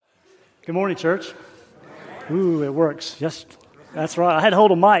Good morning, church. Ooh, it works. Yes, that's right. I had to hold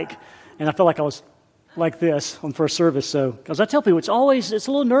a mic, and I felt like I was like this on first service. So, because I tell people, it's a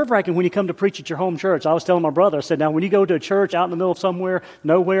little nerve-wracking when you come to preach at your home church. I was telling my brother, I said, now when you go to a church out in the middle of somewhere,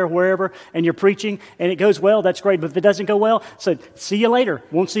 nowhere, wherever, and you're preaching, and it goes well, that's great. But if it doesn't go well, I said, see you later.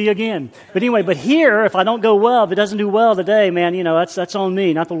 Won't see you again. But anyway, but here, if I don't go well, if it doesn't do well today, man, that's on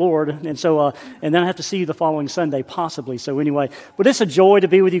me, not the Lord. And so, and then I have to see you the following Sunday, possibly. So anyway, but it's a joy to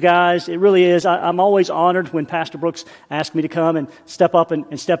be with you guys. It really is. I'm always honored when Pastor Brooks asks me to come and step up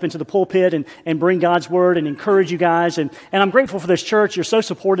and step into the pulpit and bring God's Word and encourage you guys. And I'm grateful for this church. You're so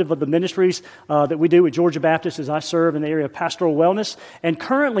supportive of the ministries that we do at Georgia Baptist as I serve in the area of pastoral wellness. And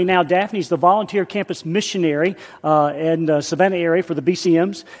currently now, Daphne's the volunteer campus missionary in the Savannah area for the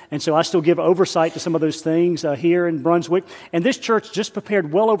BCMs. And so I still give oversight to some of those things here in Brunswick. And this church just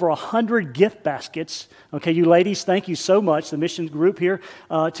prepared well over 100 gift baskets. Okay, you ladies, thank you so much, the mission group here,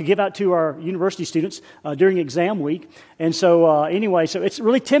 to give out to our university students during exam week. And so anyway, so it's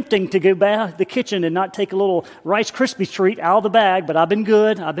really tempting to go back to the kitchen and not take a little Rice Krispies treat out of the bag, but I've been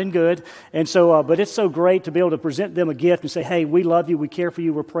good. And so, but it's so great to be able to present them a gift and say, hey, we love you, we care for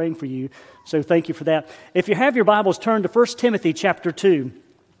you, we're praying for you. So thank you for that. If you have your Bibles, turn to 1 Timothy chapter 2.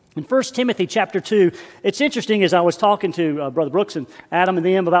 In 1 Timothy chapter 2, it's interesting as I was talking to Brother Brooks and Adam and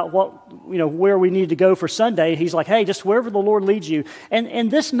them about where we need to go for Sunday. He's like, hey, just wherever the Lord leads you.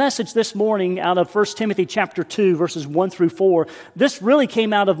 And this message this morning out of 1 Timothy chapter 2, verses 1 through 4, this really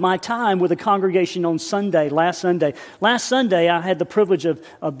came out of my time with a congregation on Sunday, last Sunday. Last Sunday, I had the privilege of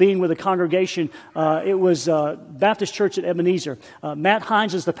being with a congregation. It was Baptist Church at Ebenezer. Matt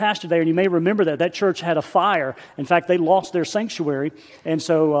Hines is the pastor there, and you may remember that church had a fire. In fact, they lost their sanctuary, and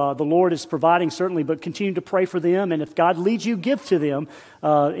so the Lord is providing certainly, but continue to pray for them. And if God leads you, give to them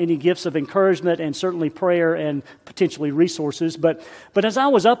any gifts of encouragement and certainly prayer and potentially resources. But as I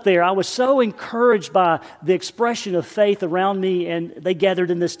was up there, I was so encouraged by the expression of faith around me, and they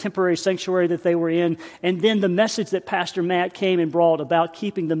gathered in this temporary sanctuary that they were in. And then the message that Pastor Matt came and brought about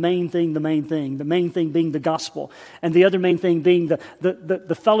keeping the main thing being the gospel, and the other main thing being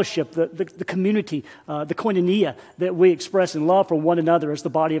the fellowship, the community, the koinonia that we express in love for one another as the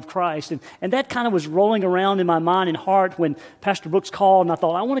body of Christ. And that kind of was rolling around in my mind and heart when Pastor Brooks called, and I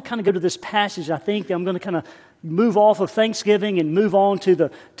thought, I want to kind of go to this passage. I think that I'm going to kind of move off of Thanksgiving and move on to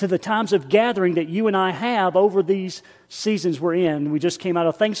the times of gathering that you and I have over these seasons we're in. We just came out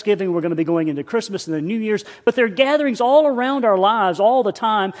of Thanksgiving. We're going to be going into Christmas and the New Year's. But there are gatherings all around our lives all the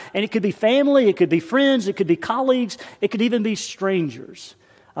time. And it could be family, it could be friends, it could be colleagues, it could even be strangers.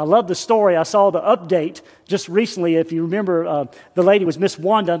 I love the story. I saw the update just recently. If you remember, the lady was Miss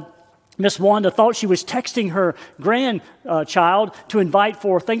Wanda. Miss Wanda thought she was texting her grandchild to invite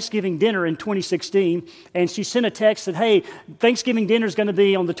for Thanksgiving dinner in 2016, and she sent a text that, hey, Thanksgiving dinner is going to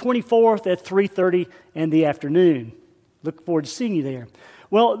be on the 24th at 3:30 in the afternoon. Look forward to seeing you there.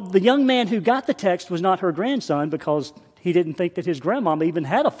 Well, the young man who got the text was not her grandson because he didn't think that his grandmama even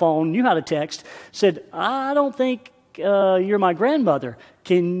had a phone, knew how to text, said, I don't think you're my grandmother.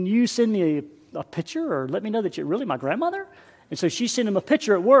 Can you send me a picture or let me know that you're really my grandmother? And so she sent him a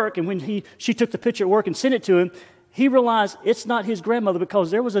picture at work, and when she took the picture at work and sent it to him, he realized it's not his grandmother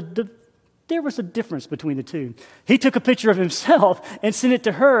because there was a difference between the two. He took a picture of himself and sent it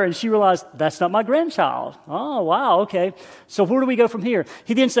to her, and she realized, that's not my grandchild. Oh, wow, okay. So where do we go from here?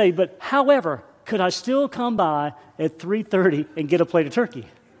 He then said, but however, could I still come by at 3:30 and get a plate of turkey?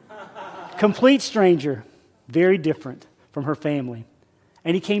 Complete stranger, very different from her family.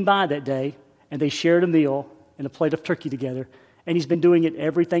 And he came by that day, and they shared a meal and a plate of turkey together. And he's been doing it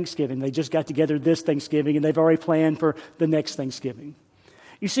every Thanksgiving. They just got together this Thanksgiving, and they've already planned for the next Thanksgiving.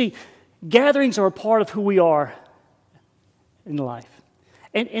 You see, gatherings are a part of who we are in life.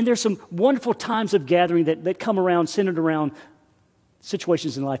 And there's some wonderful times of gathering that come around, centered around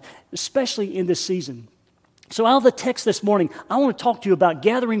situations in life, especially in this season. So out of the text this morning, I want to talk to you about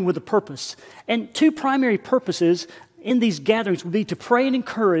gathering with a purpose. And two primary purposes in these gatherings would be to pray and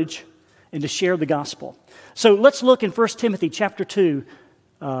encourage and to share the gospel. So let's look in 1 Timothy chapter 2,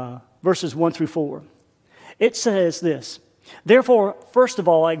 verses 1 through 4. It says this, therefore, first of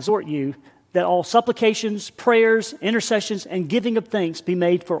all, I exhort you that all supplications, prayers, intercessions, and giving of thanks be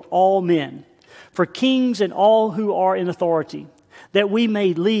made for all men, for kings and all who are in authority, that we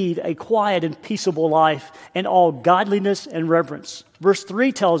may lead a quiet and peaceable life in all godliness and reverence. Verse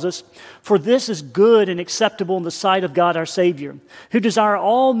 3 tells us, for this is good and acceptable in the sight of God our Savior, who desire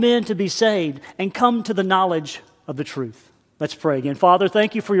all men to be saved and come to the knowledge of the truth. Let's pray again. Father,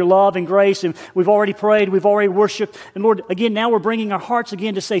 thank you for your love and grace. And we've already prayed, we've already worshiped. And Lord, again, now we're bringing our hearts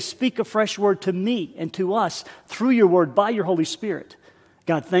again to say, speak a fresh word to me and to us through your word by your Holy Spirit.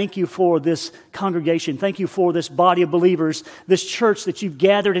 God, thank you for this congregation. Thank you for this body of believers, this church that you've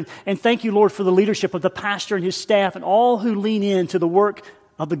gathered. And thank you, Lord, for the leadership of the pastor and his staff and all who lean into the work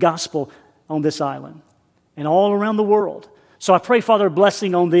of the gospel on this island and all around the world. So I pray, Father, a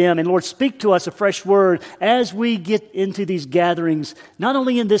blessing on them. And Lord, speak to us a fresh word as we get into these gatherings, not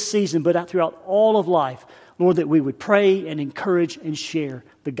only in this season, but throughout all of life. Lord, that we would pray and encourage and share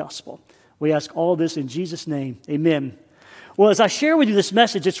the gospel. We ask all this in Jesus' name. Amen. Well, as I share with you this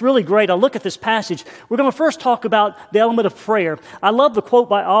message, it's really great. I look at this passage. We're going to first talk about the element of prayer. I love the quote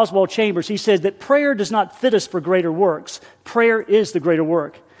by Oswald Chambers. He said that prayer does not fit us for greater works. Prayer is the greater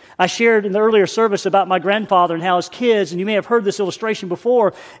work. I shared in the earlier service about my grandfather and how as kids, and you may have heard this illustration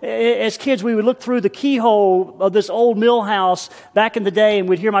before, as kids we would look through the keyhole of this old mill house back in the day and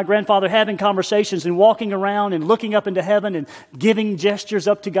we'd hear my grandfather having conversations and walking around and looking up into heaven and giving gestures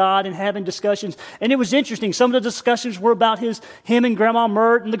up to God and having discussions. And it was interesting. Some of the discussions were about him and Grandma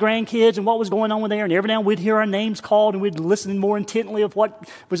Mert and the grandkids and what was going on with there. And every now and then we'd hear our names called and we'd listen more intently of what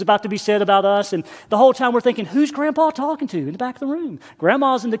was about to be said about us. And the whole time we're thinking, who's Grandpa talking to in the back of the room?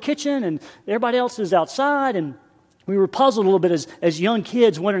 Grandma's in the kitchen and everybody else is outside, and we were puzzled a little bit as young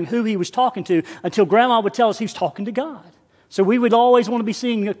kids wondering who he was talking to until Grandma would tell us he was talking to God. So we would always want to be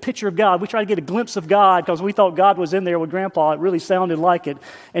seeing a picture of God. We tried to get a glimpse of God because we thought God was in there with Grandpa. It really sounded like it,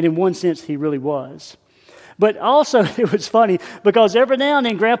 and in one sense he really was. But also it was funny because every now and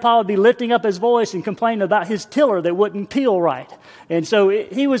then Grandpa would be lifting up his voice and complaining about his tiller that wouldn't peel right. And so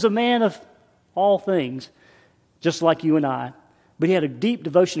he was a man of all things, just like you and I. But he had a deep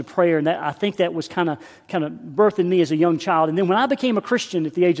devotion to prayer, and I think that was kind of birthed in me as a young child. And then when I became a Christian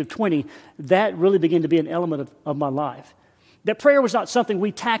at the age of 20, that really began to be an element of my life. That prayer was not something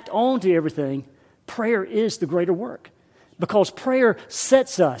we tacked on to everything. Prayer is the greater work because prayer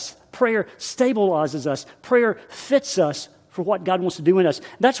sets us, prayer stabilizes us, prayer fits us for what God wants to do in us.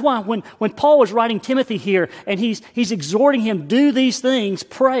 That's why when Paul was writing Timothy here and he's exhorting him, do these things,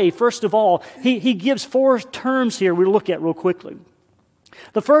 pray, first of all, he gives 4 terms here we'll look at real quickly.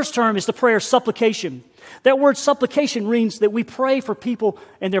 The first term is the prayer supplication. That word supplication means that we pray for people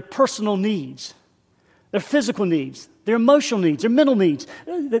and their personal needs, their physical needs, their emotional needs, their mental needs,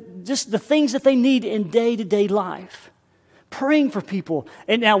 just the things that they need in day-to-day life. Praying for people.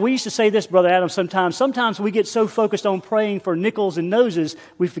 And now we used to say this, Brother Adam, sometimes we get so focused on praying for nickels and noses,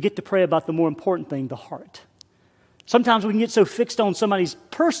 we forget to pray about the more important thing, the heart. Sometimes we can get so fixed on somebody's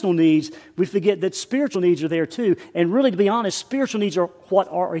personal needs, we forget that spiritual needs are there too. And really, to be honest, spiritual needs are what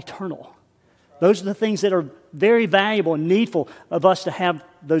are eternal. Those are the things that are very valuable and needful of us to have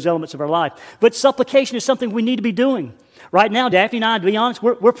those elements of our life. But supplication is something we need to be doing. Right now, Daphne and I, to be honest,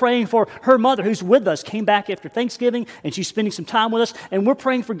 we're praying for her mother who's with us, came back after Thanksgiving, and she's spending some time with us, and we're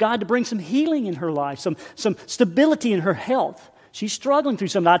praying for God to bring some healing in her life, some stability in her health. She's struggling through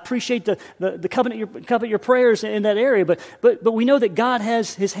something. I appreciate the covenant your prayers in that area, but we know that God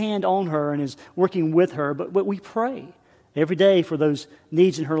has His hand on her and is working with her. But we pray every day for those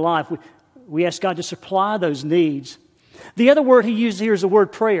needs in her life. We ask God to supply those needs. The other word He uses here is the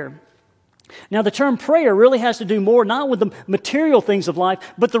word prayer. Now, the term prayer really has to do more not with the material things of life,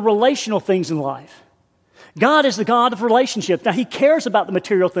 but the relational things in life. God is the God of relationships. Now, He cares about the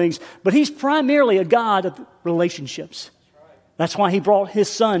material things, but He's primarily a God of relationships. That's why He brought His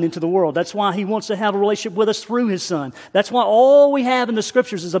Son into the world. That's why He wants to have a relationship with us through His Son. That's why all we have in the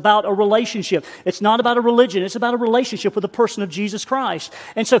Scriptures is about a relationship. It's not about a religion. It's about a relationship with the person of Jesus Christ.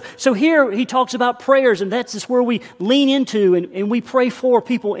 And so here He talks about prayers, and that's just where we lean into and we pray for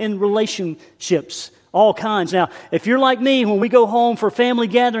people in relationships, all kinds. Now, if you're like me, when we go home for family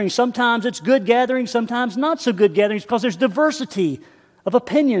gatherings, sometimes it's good gatherings, sometimes not so good gatherings because there's diversity of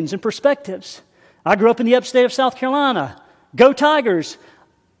opinions and perspectives. I grew up in the upstate of South Carolina. Go Tigers,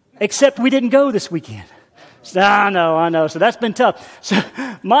 except we didn't go this weekend. So, I know. So that's been tough. So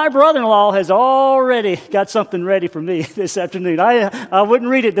my brother-in-law has already got something ready for me this afternoon. I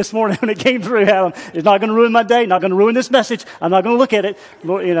wouldn't read it this morning when it came through. It's not going to ruin my day, not going to ruin this message. I'm not going to look at it,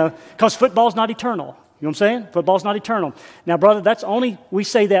 because football's not eternal. You know what I'm saying? Football's not eternal. Now, brother, we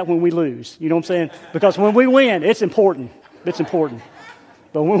say that when we lose. You know what I'm saying? Because when we win, it's important. It's important.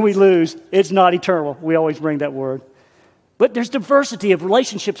 But when we lose, it's not eternal. We always bring that word. But there's diversity of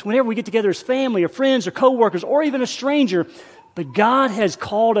relationships whenever we get together as family or friends or coworkers or even a stranger. But God has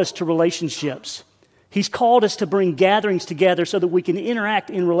called us to relationships. He's called us to bring gatherings together so that we can interact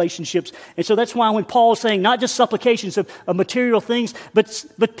in relationships. And so that's why when Paul is saying not just supplications of material things,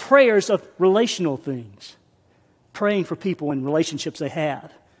 but prayers of relational things. Praying for people in relationships they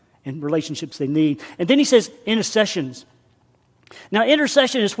have and relationships they need. And then he says intercessions. Now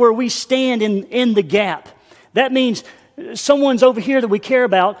intercession is where we stand in the gap. That means someone's over here that we care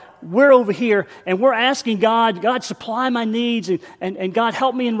about, we're over here, and we're asking God, God, supply my needs, and God,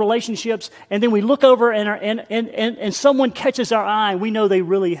 help me in relationships. And then we look over and someone catches our eye, and we know they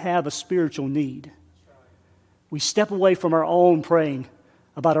really have a spiritual need. We step away from our own praying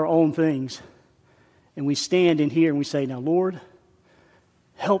about our own things, and we stand in here and we say, now, Lord,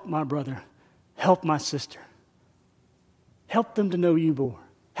 help my brother, help my sister. Help them to know you more.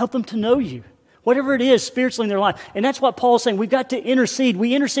 Help them to know you. Whatever it is spiritually in their life. And that's what Paul's saying. We've got to intercede.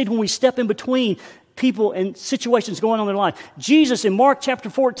 We intercede when we step in between people and situations going on in their life. Jesus in Mark chapter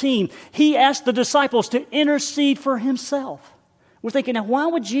 14, he asked the disciples to intercede for himself. We're thinking, now why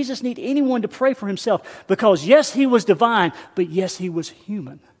would Jesus need anyone to pray for himself? Because yes, he was divine, but yes, he was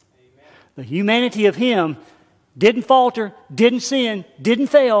human. Amen. The humanity of him didn't falter, didn't sin, didn't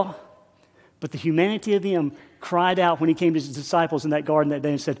fail, but the humanity of him cried out when he came to his disciples in that garden that day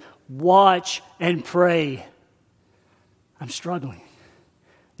and said, watch and pray. I'm struggling.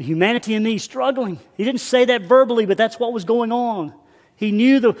 The humanity in me is struggling. He didn't say that verbally, but that's what was going on. He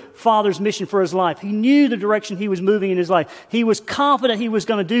knew the Father's mission for his life. He knew the direction he was moving in his life. He was confident he was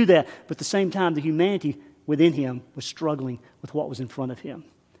going to do that. But at the same time, the humanity within him was struggling with what was in front of him.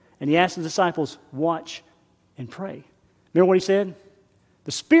 And he asked the disciples, watch and pray. Remember what he said?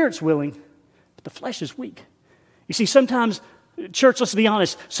 The spirit's willing, but the flesh is weak. You see, sometimes, church, let's be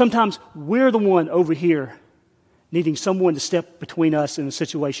honest, sometimes we're the one over here needing someone to step between us in a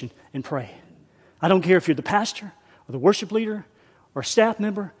situation and pray. I don't care if you're the pastor or the worship leader or a staff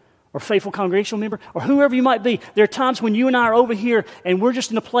member or a faithful congregational member or whoever you might be. There are times when you and I are over here and we're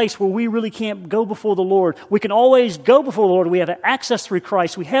just in a place where we really can't go before the Lord. We can always go before the Lord. We have access through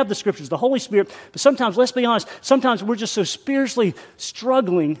Christ. We have the Scriptures, the Holy Spirit. But sometimes, let's be honest, sometimes we're just so spiritually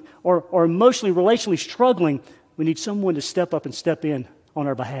struggling or emotionally, relationally struggling, we need someone to step up and step in on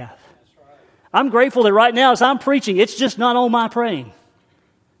our behalf. I'm grateful that right now as I'm preaching, it's just not on my praying.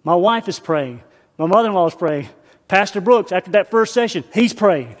 My wife is praying. My mother-in-law is praying. Pastor Brooks, after that first session, he's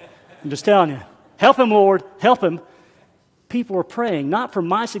praying. I'm just telling you. Help him, Lord. Help him. People are praying, not for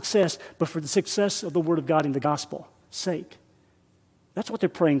my success, but for the success of the Word of God in the gospel sake. That's what they're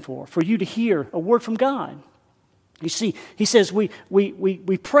praying for you to hear a word from God. You see, he says we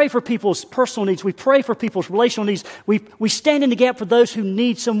pray for people's personal needs. We pray for people's relational needs. We stand in the gap for those who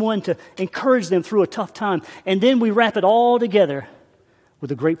need someone to encourage them through a tough time. And then we wrap it all together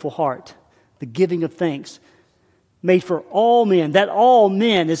with a grateful heart, the giving of thanks, made for all men. That all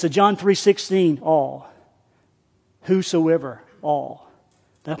men is a John 3:16, all. Whosoever, all.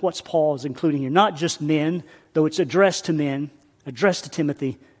 That's what Paul is including here. Not just men, though it's addressed to men, addressed to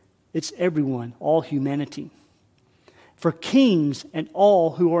Timothy. It's everyone, all humanity. For kings and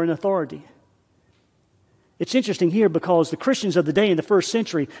all who are in authority. It's interesting here because the Christians of the day in the first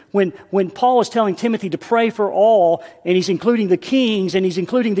century, when Paul is telling Timothy to pray for all, and he's including the kings and he's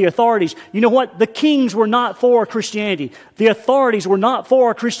including the authorities, you know what? The kings were not for Christianity. The authorities were not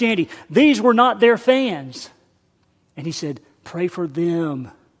for Christianity. These were not their fans. And he said, pray for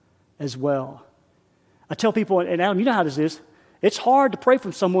them as well. I tell people, and Adam, you know how this is. It's hard to pray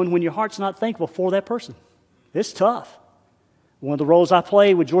for someone when your heart's not thankful for that person. It's tough. One of the roles I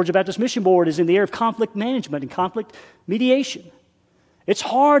play with Georgia Baptist Mission Board is in the area of conflict management and conflict mediation. It's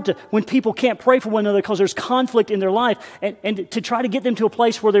hard when people can't pray for one another because there's conflict in their life and to try to get them to a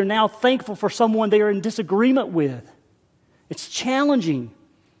place where they're now thankful for someone they are in disagreement with. It's challenging.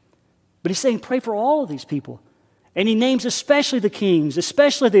 But he's saying pray for all of these people. And he names especially the kings,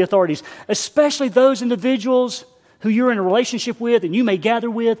 especially the authorities, especially those individuals who you're in a relationship with and you may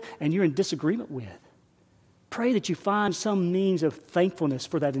gather with and you're in disagreement with. Pray that you find some means of thankfulness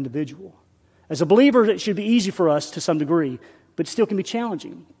for that individual. As a believer, it should be easy for us to some degree, but it still can be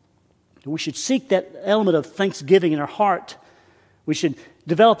challenging. We should seek that element of thanksgiving in our heart. We should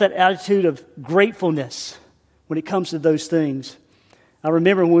develop that attitude of gratefulness when it comes to those things. I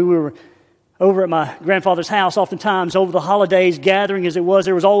remember when we were over at my grandfather's house, oftentimes over the holidays, gathering as it was,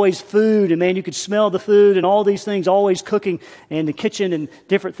 there was always food, and man, you could smell the food and all these things always cooking in the kitchen and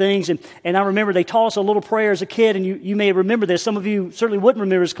different things. And I remember they taught us a little prayer as a kid, and you may remember this. Some of you certainly wouldn't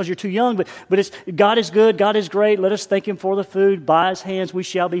remember this because you're too young, but it's God is good, God is great. Let us thank Him for the food. By His hands we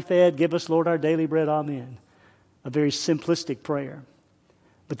shall be fed. Give us, Lord, our daily bread. Amen. A very simplistic prayer.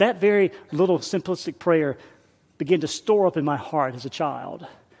 But that very little simplistic prayer began to store up in my heart as a child.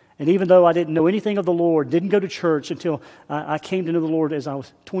 And even though I didn't know anything of the Lord, didn't go to church until I came to know the Lord as I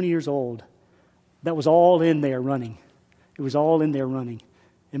was 20 years old, that was all in there running. It was all in there running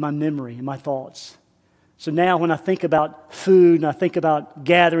in my memory, in my thoughts. So now when I think about food and I think about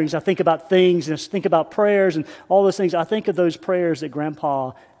gatherings, I think about things and I think about prayers and all those things, I think of those prayers that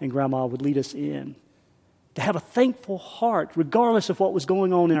Grandpa and Grandma would lead us in. to have a thankful heart, regardless of what was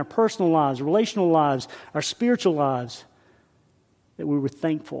going on in our personal lives, relational lives, our spiritual lives, that we were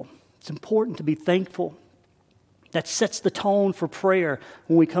thankful. It's important to be thankful. That sets the tone for prayer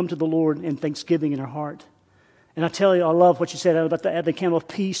when we come to the Lord in thanksgiving in our heart. And I tell you, I love what you said about the Advent candle of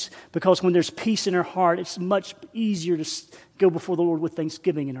peace, because when there's peace in our heart, it's much easier to go before the Lord with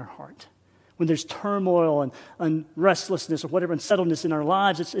thanksgiving in our heart. When there's turmoil and restlessness or whatever, unsettledness in our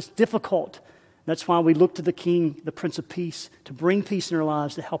lives, it's difficult. That's why we look to the King, the Prince of Peace, to bring peace in our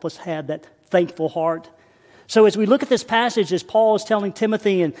lives, to help us have that thankful heart. So as we look at this passage, as Paul is telling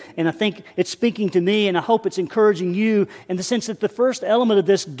Timothy, and I think it's speaking to me, and I hope it's encouraging you, in the sense that the first element of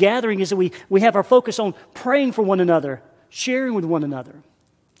this gathering is that we have our focus on praying for one another, sharing with one another.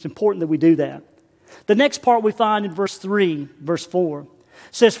 It's important that we do that. The next part we find in verse 4.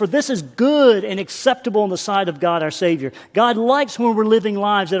 Says, "For this is good and acceptable in the sight of God our Savior." God likes when we're living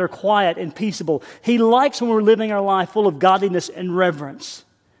lives that are quiet and peaceable. He likes when we're living our life full of godliness and reverence.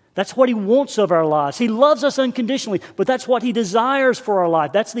 That's what He wants of our lives. He loves us unconditionally, but that's what He desires for our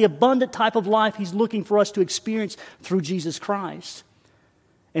life. That's the abundant type of life He's looking for us to experience through Jesus Christ.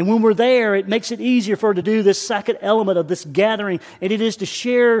 And when we're there, it makes it easier for us to do this second element of this gathering, and it is to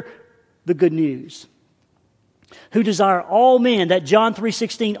share the good news. Who desire all men, that John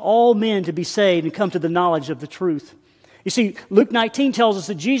 3:16, all men to be saved and come to the knowledge of the truth. You see, Luke 19 tells us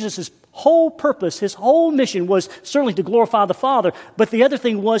that Jesus' whole purpose, His whole mission was certainly to glorify the Father, but the other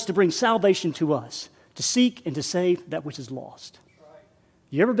thing was to bring salvation to us, to seek and to save that which is lost.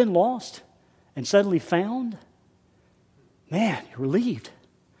 You ever been lost and suddenly found? Man, you're relieved.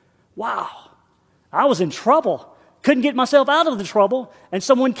 Wow, I was in trouble. Couldn't get myself out of the trouble, and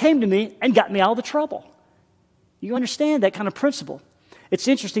someone came to me and got me out of the trouble. You understand that kind of principle. It's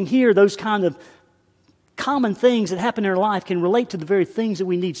interesting here, those kind of common things that happen in our life can relate to the very things that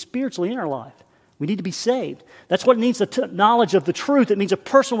we need spiritually in our life. We need to be saved. That's what it means, the knowledge of the truth. It means a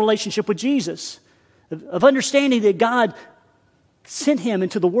personal relationship with Jesus, of understanding that God sent Him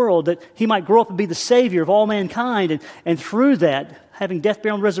into the world that He might grow up and be the Savior of all mankind, and through that, having death,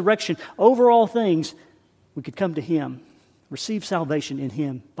 burial, and resurrection over all things, we could come to Him, receive salvation in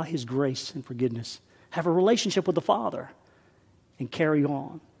Him by His grace and forgiveness, have a relationship with the Father, and carry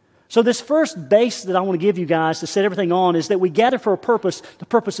on. So this first base that I want to give you guys to set everything on is that we gather for a purpose. The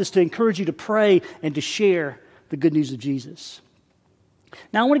purpose is to encourage you to pray and to share the good news of Jesus.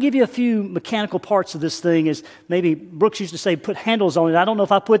 Now I want to give you a few mechanical parts of this thing. As maybe Brooks used to say, put handles on it. I don't know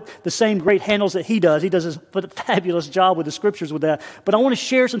if I put the same great handles that he does. He does a fabulous job with the scriptures with that. But I want to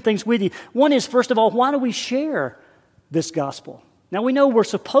share some things with you. One is, first of all, why do we share this gospel? Now we know we're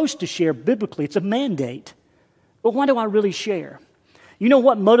supposed to share biblically. It's a mandate. But why do I really share? You know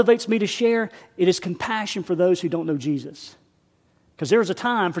what motivates me to share? It is compassion for those who don't know Jesus. Because there was a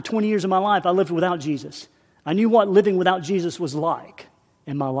time for 20 years of my life I lived without Jesus. I knew what living without Jesus was like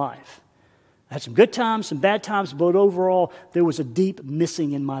in my life. I had some good times, some bad times, but overall there was a deep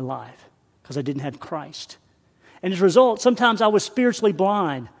missing in my life because I didn't have Christ. And as a result, sometimes I was spiritually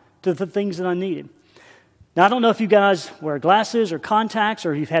blind to the things that I needed. Now, I don't know if you guys wear glasses or contacts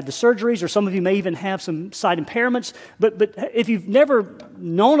or you've had the surgeries, or some of you may even have some sight impairments, but if you've never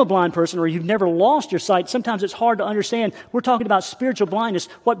known a blind person or you've never lost your sight, sometimes it's hard to understand. We're talking about spiritual blindness,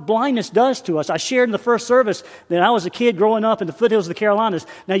 what blindness does to us. I shared in the first service that I was a kid growing up in the foothills of the Carolinas.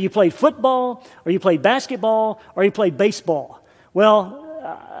 Now, you played football, or you played basketball, or you played baseball.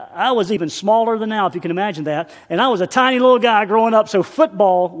 Well, I was even smaller than now, if you can imagine that, and I was a tiny little guy growing up, so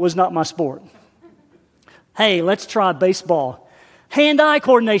football was not my sport. Hey, let's try baseball. Hand-eye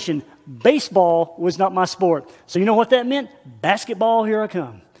coordination. Baseball was not my sport. So you know what that meant? Basketball, here I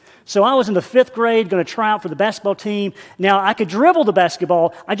come. So I was in the 5th grade going to try out for the basketball team. Now, I could dribble the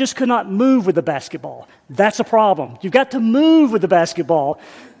basketball. I just could not move with the basketball. That's a problem. You've got to move with the basketball.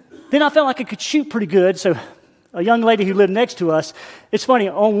 Then I felt like I could shoot pretty good, so a young lady who lived next to us, it's funny,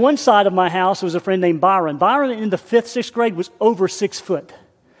 on one side of my house was a friend named Byron. Byron in the 5th, 6th grade was over 6 foot.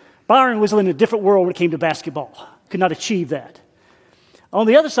 Byron was living in a different world when it came to basketball. Could not achieve that. On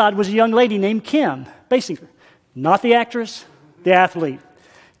the other side was a young lady named Kim Basinger. Not the actress, the athlete.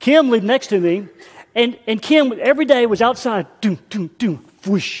 Kim lived next to me, and Kim every day was outside, doom, doom, doom,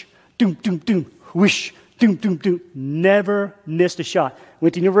 whoosh, doom, doom, doom, whoosh, doom, doom, doom. Never missed a shot.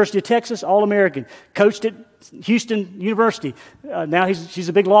 Went to University of Texas, All-American. Coached at Houston University. Now she's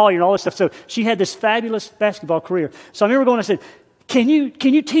a big lawyer and all this stuff. So she had this fabulous basketball career. So I remember going, I said, Can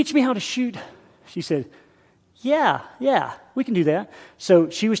you teach me how to shoot? She said, yeah, we can do that. So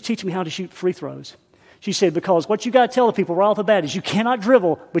she was teaching me how to shoot free throws. She said, because what you got to tell the people right off the bat is you cannot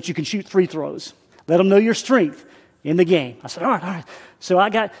dribble, but you can shoot free throws. Let them know your strength in the game. I said, all right.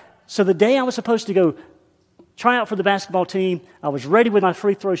 So the day I was supposed to go try out for the basketball team. I was ready with my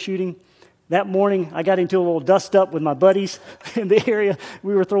free throw shooting. That morning, I got into a little dust-up with my buddies in the area.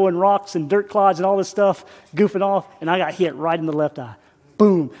 We were throwing rocks and dirt clods and all this stuff, goofing off, and I got hit right in the left eye.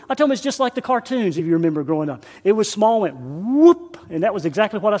 Boom. I told them it's just like the cartoons, if you remember growing up. It was small, went whoop, and that was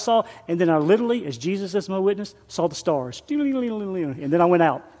exactly what I saw. And then I literally, as Jesus is my witness, saw the stars. And then I went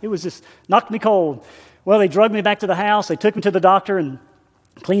out. It was just, knocked me cold. Well, they drugged me back to the house. They took me to the doctor and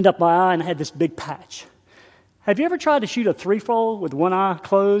cleaned up my eye, and I had this big patch. Have you ever tried to shoot a three-fold with one eye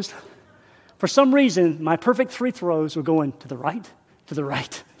closed? For some reason, my perfect free throws were going to the right, to the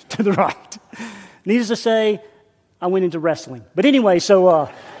right, to the right. Needless to say, I went into wrestling. But anyway, so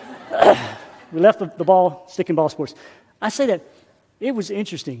we left the ball, sticking ball sports. I say that it was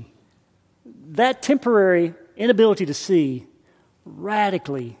interesting. That temporary inability to see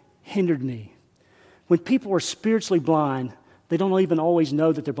radically hindered me. When people are spiritually blind, they don't even always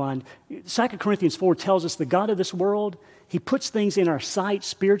know that they're blind. 2 Corinthians 4 tells us the God of this world, he puts things in our sight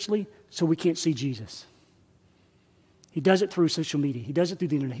spiritually so we can't see Jesus. He does it through social media. He does it through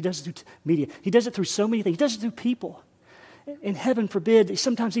the internet. He does it through media. He does it through so many things. He does it through people. And heaven forbid, he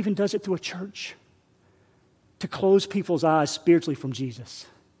sometimes even does it through a church to close people's eyes spiritually from Jesus.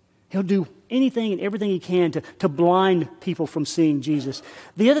 He'll do anything and everything he can to blind people from seeing Jesus.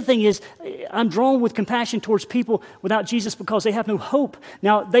 The other thing is, I'm drawn with compassion towards people without Jesus because they have no hope.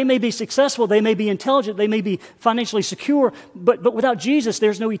 Now, they may be successful, they may be intelligent, they may be financially secure, but without Jesus,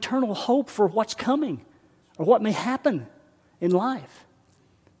 there's no eternal hope for what's coming or what may happen in life.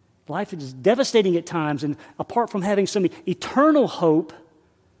 Life is devastating at times, and apart from having some eternal hope,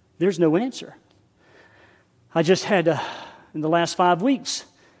 there's no answer. I just had, in the last 5 weeks,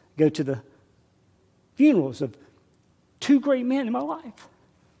 go to the funerals of 2 great men in my life.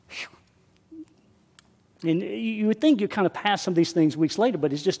 And you would think you'd kind of pass some of these things weeks later,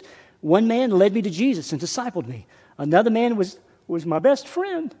 but it's just one man led me to Jesus and discipled me. Another man was my best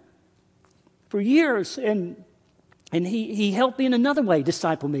friend for years, and he helped me in another way,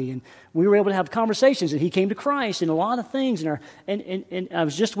 disciple me, and we were able to have conversations, and he came to Christ and a lot of things, and I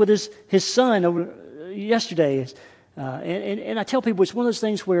was just with his son over yesterday, and I tell people it's one of those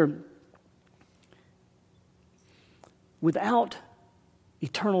things where without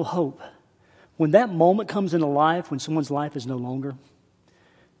eternal hope, when that moment comes in a life, when someone's life is no longer,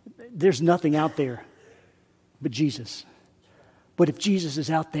 there's nothing out there but Jesus. But if Jesus is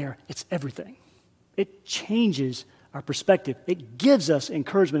out there, it's everything. It changes our perspective. It gives us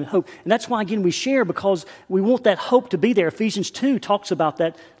encouragement and hope. And that's why, again, we share, because we want that hope to be there. Ephesians 2 talks about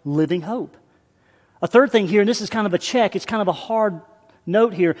that living hope. A third thing here, and this is kind of a check, it's kind of a hard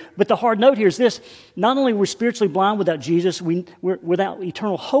note here, but the hard note here is this: not only are we spiritually blind without Jesus, we're without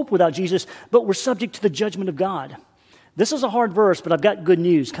eternal hope without Jesus, but we're subject to the judgment of God. This is a hard verse, but I've got good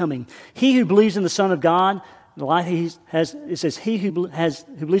news coming. He who believes in the Son of God, the life he has, it says, he who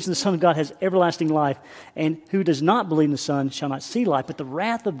believes in the Son of God has everlasting life, and who does not believe in the Son shall not see life, but the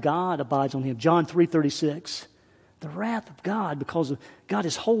wrath of God abides on him. John 3:36. The wrath of God, because God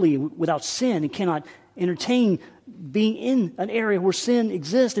is holy and without sin and cannot entertain being in an area where sin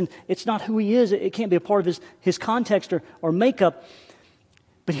exists, and it's not who he is. It can't be a part of his context or makeup.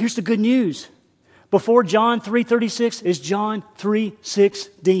 But here's the good news. Before John 3:36 is John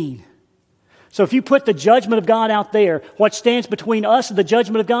 3:16. So if you put the judgment of God out there, what stands between us and the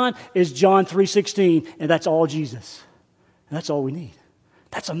judgment of God is John 3:16, and that's all Jesus. And that's all we need.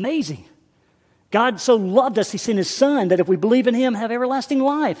 That's amazing. God so loved us, he sent his Son, that if we believe in him, have everlasting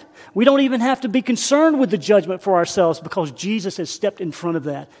life. We don't even have to be concerned with the judgment for ourselves, because Jesus has stepped in front of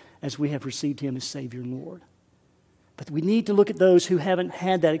that as we have received him as Savior and Lord. But we need to look at those who haven't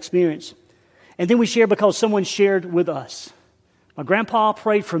had that experience. And then we share because someone shared with us. My grandpa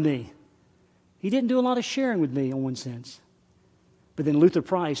prayed for me. He didn't do a lot of sharing with me in one sense. But then Luther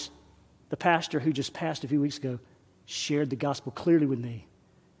Price, the pastor who just passed a few weeks ago, shared the gospel clearly with me.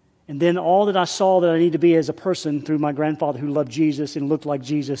 And then all that I saw that I need to be as a person through my grandfather who loved Jesus and looked like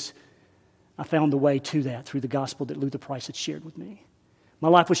Jesus, I found the way to that through the gospel that Luther Price had shared with me. My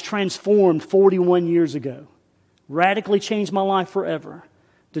life was transformed 41 years ago. Radically changed my life forever.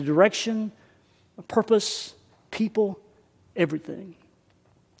 The direction, purpose, people, everything.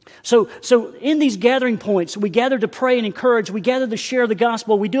 So in these gathering points, we gather to pray and encourage. We gather to share the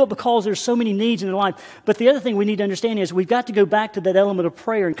gospel. We do it because there's so many needs in their life. But the other thing we need to understand is we've got to go back to that element of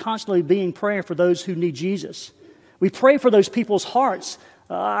prayer and constantly being prayer for those who need Jesus. We pray for those people's hearts.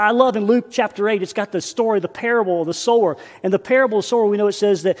 I love in Luke chapter 8, it's got the story, the parable of the sower. And the parable of the sower, we know it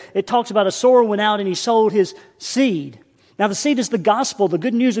says that it talks about a sower went out and he sowed his seed. Now, the seed is the gospel, the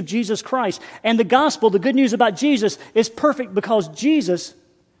good news of Jesus Christ. And the gospel, the good news about Jesus, is perfect because Jesus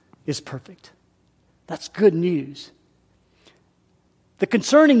is perfect. That's good news. The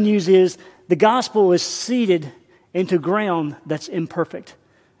concerning news is the gospel is seeded into ground that's imperfect.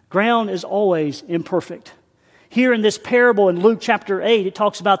 Ground is always imperfect. Here in this parable in Luke chapter 8, it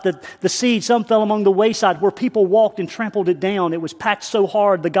talks about the seed, some fell among the wayside where people walked and trampled it down. It was packed so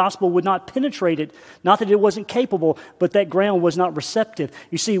hard the gospel would not penetrate it. Not that it wasn't capable, but that ground was not receptive.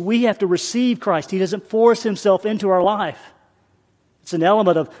 You see, we have to receive Christ. He doesn't force himself into our life. It's an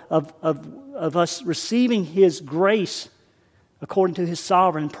element of us receiving his grace according to his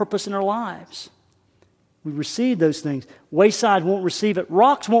sovereign purpose in our lives. We receive those things. Wayside won't receive it.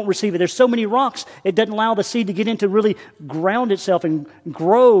 Rocks won't receive it. There's so many rocks, it doesn't allow the seed to get in to really ground itself and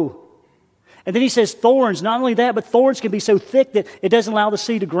grow. And then he says thorns. Not only that, but thorns can be so thick that it doesn't allow the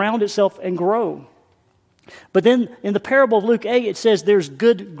seed to ground itself and grow. But then in the parable of Luke 8, it says there's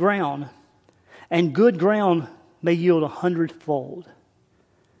good ground. And good ground may yield 100-fold.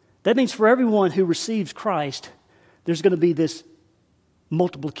 That means for everyone who receives Christ, there's going to be this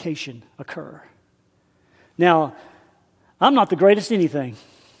multiplication occur. Now, I'm not the greatest anything,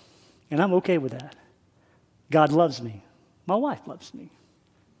 and I'm okay with that. God loves me. My wife loves me.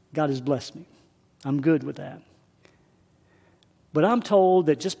 God has blessed me. I'm good with that. But I'm told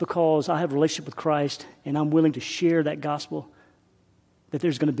that just because I have a relationship with Christ and I'm willing to share that gospel, that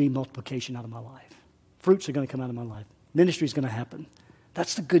there's going to be multiplication out of my life. Fruits are going to come out of my life. Ministry is going to happen.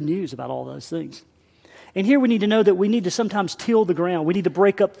 That's the good news about all those things. And here we need to know that we need to sometimes till the ground. We need to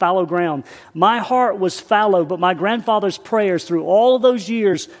break up fallow ground. My heart was fallow, but my grandfather's prayers through all of those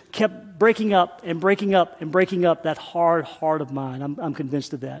years kept breaking up and breaking up and breaking up that hard heart of mine. I'm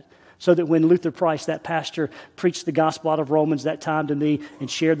convinced of that. So that when Luther Price, that pastor, preached the gospel out of Romans that time to me and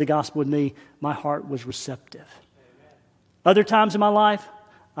shared the gospel with me, my heart was receptive. Other times in my life,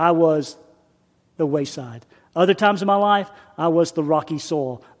 I was the wayside. Other times in my life, I was the rocky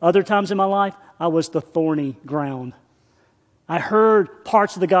soil. Other times in my life, I was the thorny ground. I heard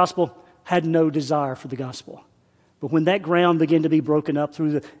parts of the gospel, had no desire for the gospel. But when that ground began to be broken up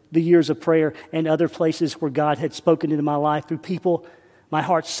through the years of prayer and other places where God had spoken into my life through people, my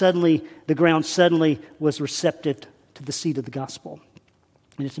heart suddenly, the ground suddenly was receptive to the seed of the gospel.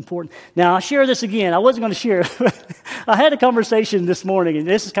 And it's important. Now, I'll share this again. I wasn't going to share it. I had a conversation this morning, and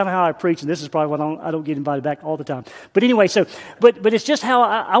this is kind of how I preach, and this is probably why I don't get invited back all the time. But anyway, but it's just how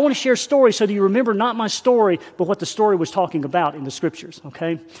I want to share stories so that you remember not my story, but what the story was talking about in the Scriptures,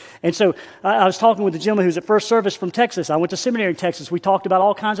 okay? And so I was talking with a gentleman who's at First Service from Texas. I went to seminary in Texas. We talked about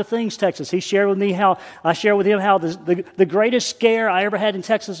all kinds of things, Texas. He shared with me how the greatest scare I ever had in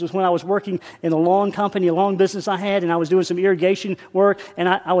Texas was when I was working in a lawn company, a lawn business I had, and I was doing some irrigation work,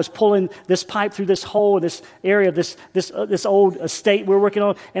 and I was pulling this pipe through this hole in this area of this old estate we were working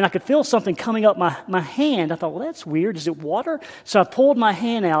on, and I could feel something coming up my hand. I thought, well, that's weird. Is it water? So I pulled my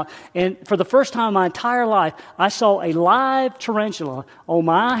hand out, and for the first time in my entire life, I saw a live tarantula on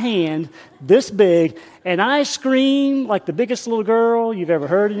my hand this big, and I screamed like the biggest little girl you've ever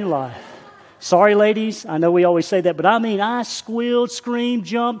heard in your life. Sorry, ladies. I know we always say that, but I mean, I squealed, screamed,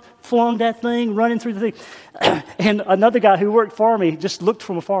 jumped, flung that thing, running through the thing. And another guy who worked for me just looked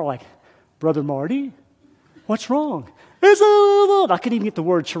from afar like, Brother Marty, what's wrong? I couldn't even get the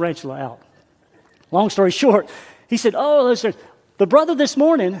word tarantula out. Long story short, he said, the brother this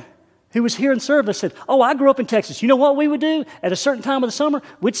morning who was here in service said, I grew up in Texas. You know what we would do? At a certain time of the summer,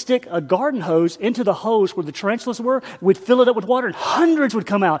 we'd stick a garden hose into the hose where the tarantulas were. We'd fill it up with water, and hundreds would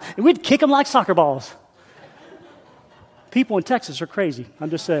come out. And we'd kick them like soccer balls. People in Texas are crazy. I'm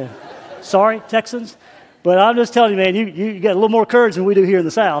just saying. Sorry, Texans. But I'm just telling you, man, you got a little more courage than we do here in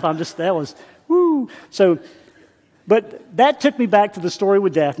the South. That was, woo. So, but that took me back to the story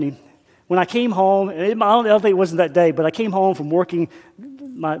with Daphne. When I came home, I don't think it wasn't that day, but I came home from working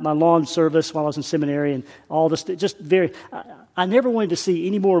my lawn service while I was in seminary and all this, I never wanted to see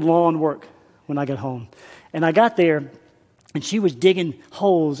any more lawn work when I got home. And I got there, and she was digging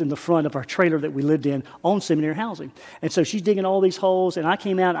holes in the front of our trailer that we lived in on seminary housing. And so she's digging all these holes, and I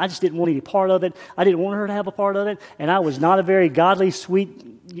came out, and I just didn't want any part of it. I didn't want her to have a part of it, and I was not a very godly, sweet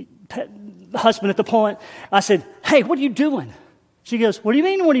husband at the point. I said, hey, what are you doing? She goes, what do you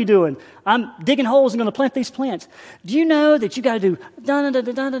mean, what are you doing? I'm digging holes and going to plant these plants. Do you know that you got to do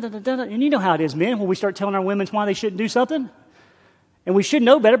da-da-da-da-da-da-da-da? And you know how it is, men, when we start telling our women why they shouldn't do something. And we should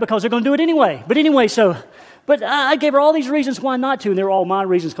know better because they're going to do it anyway. But anyway, but I gave her all these reasons why not to, and they were all my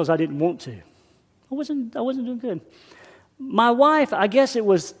reasons because I didn't want to. I wasn't doing good. My wife, I guess it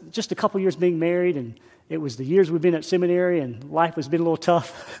was just a couple years being married, and it was the years we've been at seminary, and life has been a little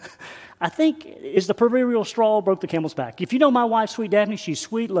tough. I think is the proverbial straw broke the camel's back. If you know my wife, Sweet Daphne, she's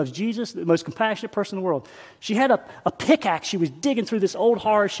sweet, loves Jesus, the most compassionate person in the world. She had a pickaxe. She was digging through this old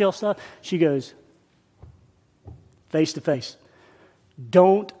hard shell stuff. She goes, face to face.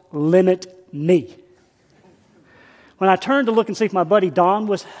 Don't limit me. When I turned to look and see if my buddy Don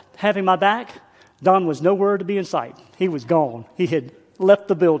was having my back, Don was nowhere to be in sight. He was gone. He had left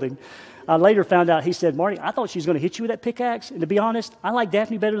the building. I later found out, he said, Marty, I thought she was going to hit you with that pickaxe. And to be honest, I like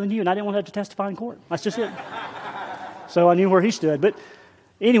Daphne better than you, and I didn't want to have to testify in court. That's just it. So I knew where he stood. But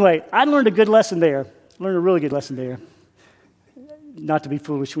anyway, I learned a good lesson there. Learned a really good lesson there. Not to be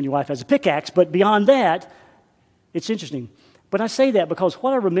foolish when your wife has a pickaxe, but beyond that, it's interesting. But I say that because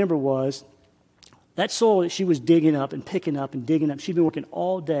what I remember was that soil that she was digging up and picking up and digging up, she'd been working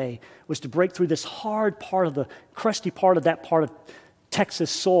all day, was to break through this hard part of the crusty part of that part of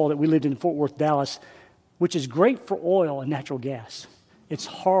Texas soil that we lived in Fort Worth, Dallas, which is great for oil and natural gas. It's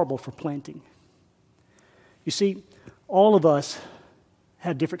horrible for planting. You see, all of us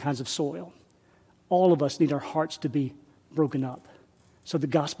have different kinds of soil. All of us need our hearts to be broken up so the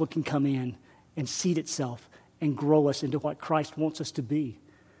gospel can come in and seed itself and grow us into what Christ wants us to be.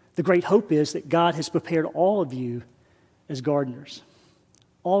 The great hope is that God has prepared all of you as gardeners.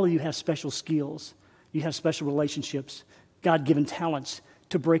 All of you have special skills. You have special relationships, God-given talents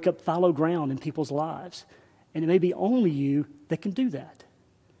to break up fallow ground in people's lives. And it may be only you that can do that.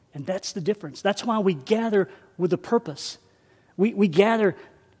 And that's the difference. That's why we gather with a purpose. We gather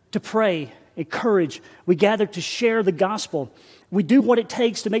to pray, encourage. We gather to share the gospel. We do what it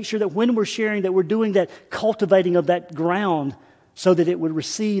takes to make sure that when we're sharing, that we're doing that cultivating of that ground so that it would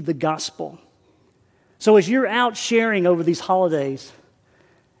receive the gospel. So as you're out sharing over these holidays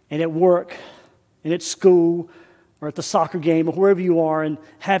and at work and at school or at the soccer game or wherever you are and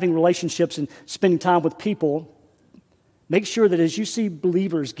having relationships and spending time with people, make sure that as you see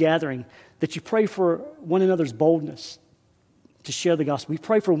believers gathering, that you pray for one another's boldness to share the gospel. We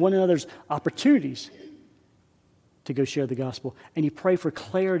pray for one another's opportunities to go share the gospel. And you pray for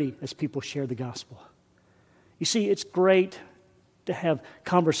clarity as people share the gospel. You see, it's great to have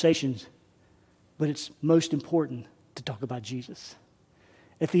conversations, but it's most important to talk about Jesus.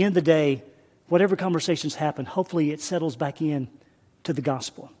 At the end of the day, whatever conversations happen, hopefully it settles back in to the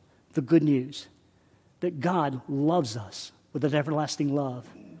gospel, the good news, that God loves us with an everlasting love,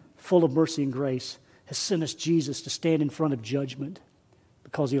 full of mercy and grace, has sent us Jesus to stand in front of judgment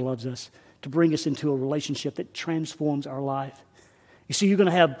because he loves us, to bring us into a relationship that transforms our life. You see, you're going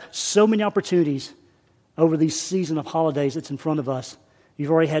to have so many opportunities over this season of holidays that's in front of us.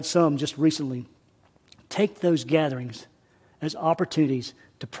 You've already had some just recently. Take those gatherings as opportunities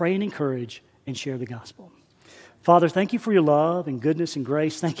to pray and encourage and share the gospel. Father, thank you for your love and goodness and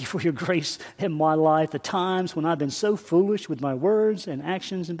grace. Thank you for your grace in my life, the times when I've been so foolish with my words and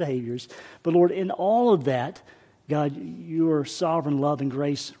actions and behaviors. But Lord, in all of that, God, your sovereign love and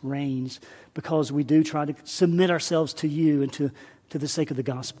grace reigns because we do try to submit ourselves to you and to the sake of the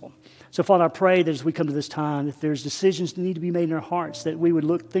gospel. So, Father, I pray that as we come to this time, if there's decisions that need to be made in our hearts, that we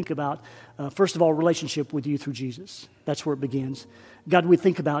would think about, first of all, relationship with you through Jesus. That's where it begins. God, we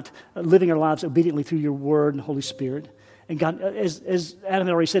think about living our lives obediently through your word and Holy Spirit. And God, as Adam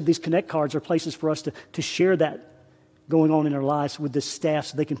had already said, these connect cards are places for us to share that going on in our lives with the staff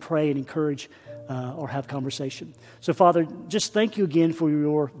so they can pray and encourage or have conversation. So, Father, just thank you again for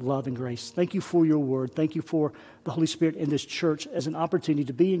your love and grace. Thank you for your word. Thank you for the Holy Spirit in this church as an opportunity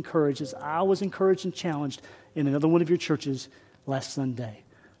to be encouraged as I was encouraged and challenged in another one of your churches last Sunday.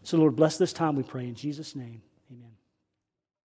 So, Lord, bless this time, we pray in Jesus' name.